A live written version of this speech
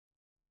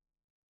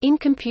In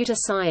computer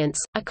science,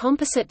 a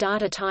composite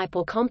data type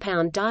or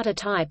compound data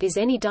type is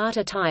any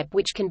data type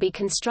which can be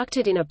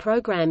constructed in a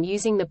program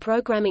using the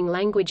programming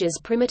language's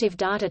primitive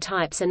data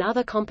types and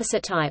other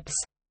composite types.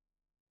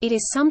 It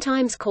is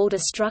sometimes called a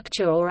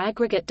structure or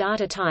aggregate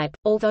data type,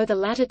 although the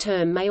latter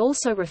term may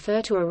also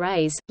refer to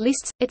arrays,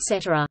 lists,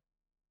 etc.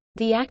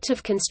 The act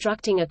of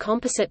constructing a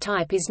composite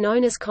type is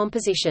known as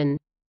composition.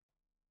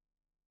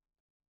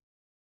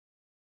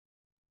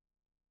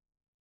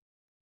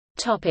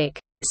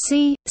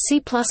 C,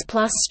 C++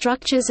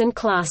 structures and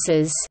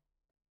classes.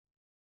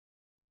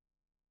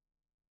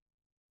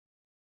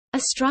 A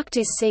struct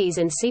is C's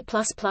and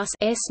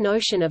C++'s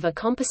notion of a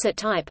composite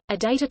type, a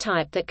data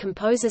type that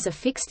composes a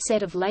fixed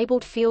set of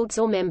labeled fields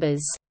or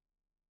members.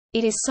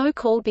 It is so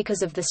called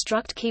because of the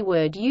struct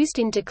keyword used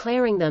in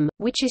declaring them,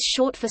 which is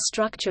short for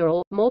structure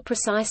or, more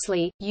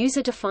precisely,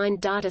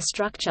 user-defined data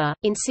structure.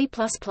 In C++,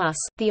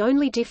 the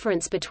only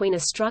difference between a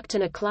struct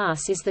and a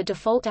class is the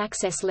default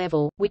access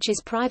level, which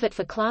is private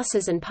for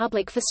classes and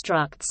public for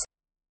structs.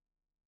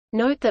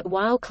 Note that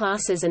while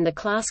classes and the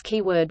class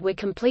keyword were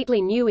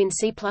completely new in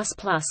C++,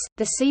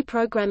 the C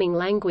programming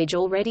language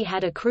already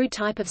had a crude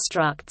type of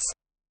structs.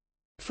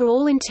 For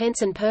all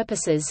intents and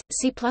purposes,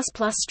 C++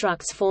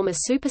 structs form a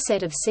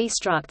superset of C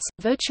structs.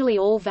 Virtually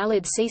all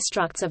valid C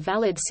structs are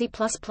valid C++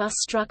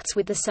 structs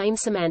with the same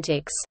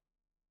semantics.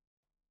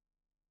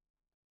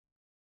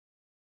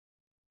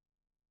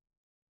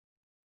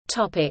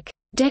 Topic: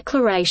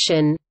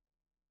 Declaration.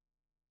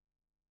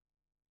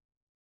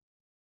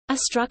 A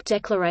struct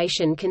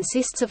declaration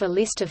consists of a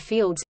list of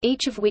fields,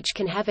 each of which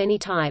can have any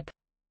type.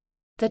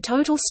 The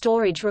total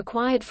storage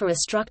required for a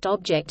struct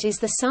object is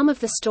the sum of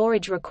the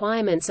storage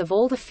requirements of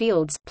all the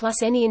fields,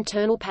 plus any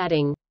internal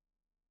padding.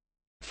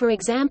 For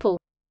example,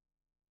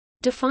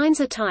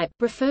 defines a type,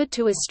 referred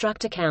to as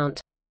struct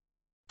account.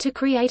 To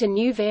create a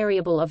new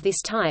variable of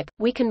this type,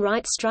 we can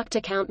write struct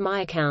account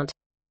myaccount,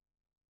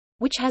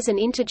 which has an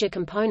integer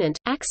component,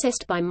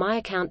 accessed by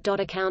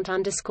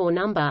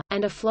myaccount.account_number,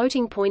 and a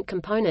floating point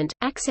component,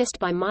 accessed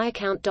by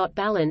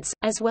myaccount.balance,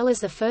 as well as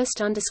the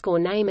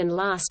first_name and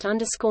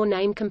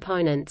last_name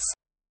components.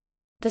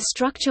 The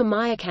structure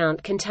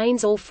myaccount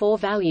contains all four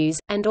values,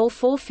 and all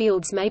four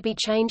fields may be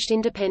changed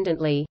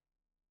independently.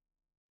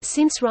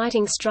 Since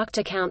writing struct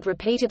account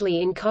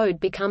repeatedly in code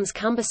becomes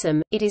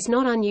cumbersome, it is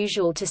not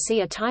unusual to see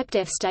a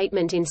typedef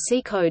statement in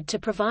C code to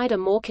provide a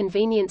more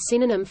convenient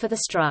synonym for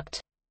the struct.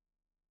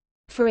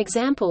 For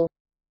example,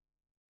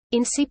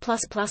 in C++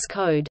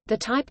 code, the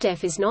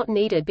typedef is not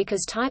needed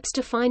because types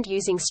defined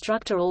using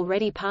struct are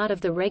already part of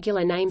the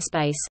regular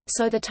namespace,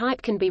 so the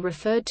type can be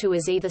referred to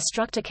as either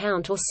struct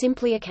account or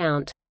simply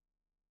account.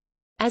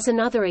 As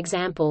another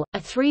example, a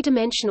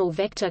three-dimensional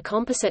vector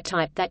composite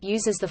type that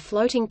uses the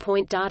floating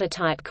point data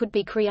type could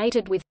be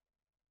created with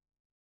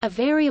a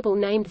variable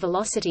named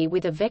velocity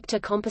with a vector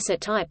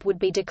composite type would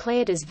be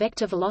declared as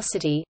vector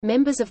velocity.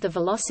 Members of the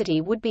velocity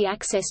would be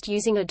accessed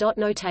using a dot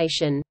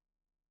notation.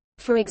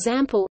 For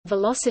example,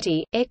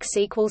 velocity x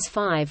equals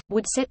 5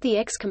 would set the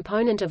x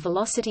component of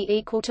velocity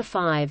equal to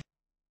 5.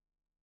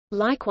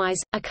 Likewise,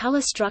 a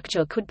color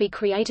structure could be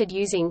created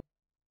using.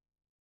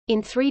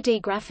 In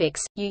 3D graphics,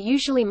 you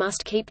usually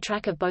must keep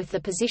track of both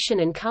the position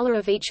and color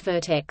of each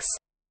vertex.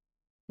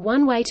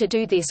 One way to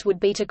do this would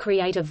be to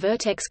create a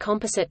vertex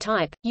composite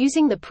type,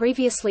 using the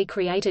previously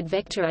created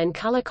vector and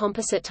color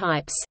composite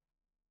types.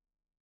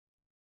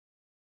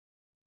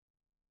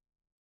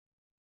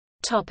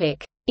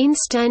 Topic: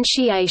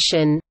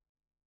 Instantiation.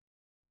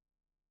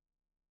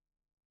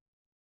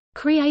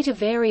 Create a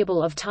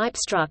variable of type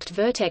struct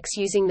vertex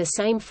using the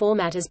same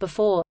format as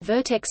before,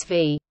 vertex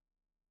v.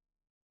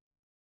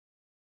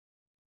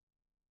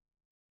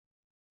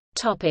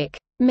 Topic: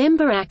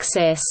 Member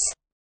access.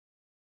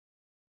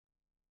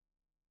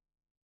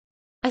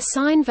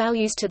 Assign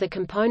values to the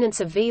components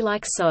of v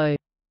like so.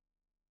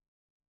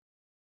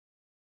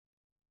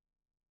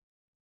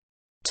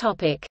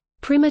 Topic: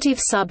 Primitive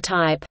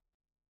subtype.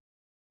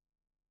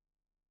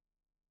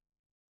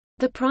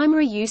 The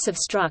primary use of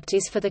struct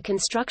is for the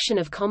construction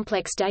of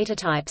complex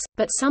datatypes,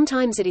 but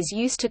sometimes it is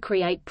used to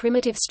create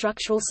primitive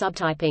structural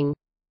subtyping.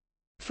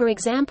 For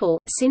example,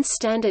 since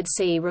standard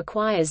C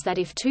requires that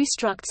if two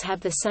structs have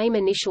the same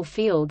initial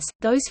fields,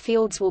 those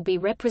fields will be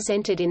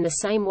represented in the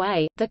same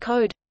way, the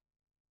code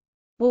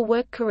will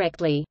work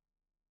correctly.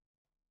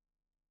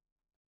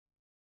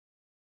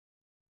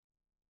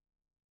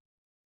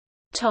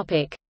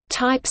 Topic: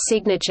 Type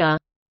signature.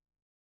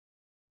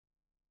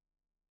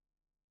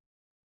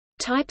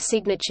 Type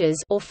signatures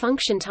or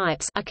function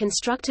types are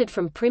constructed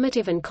from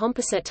primitive and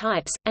composite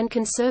types, and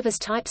can serve as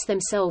types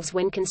themselves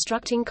when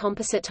constructing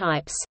composite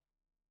types.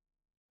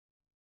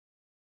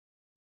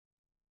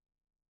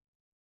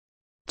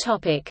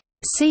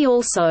 See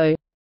also: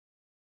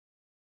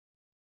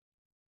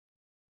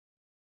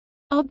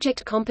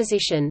 Object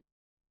composition,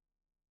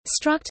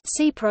 Struct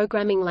C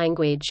programming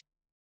language.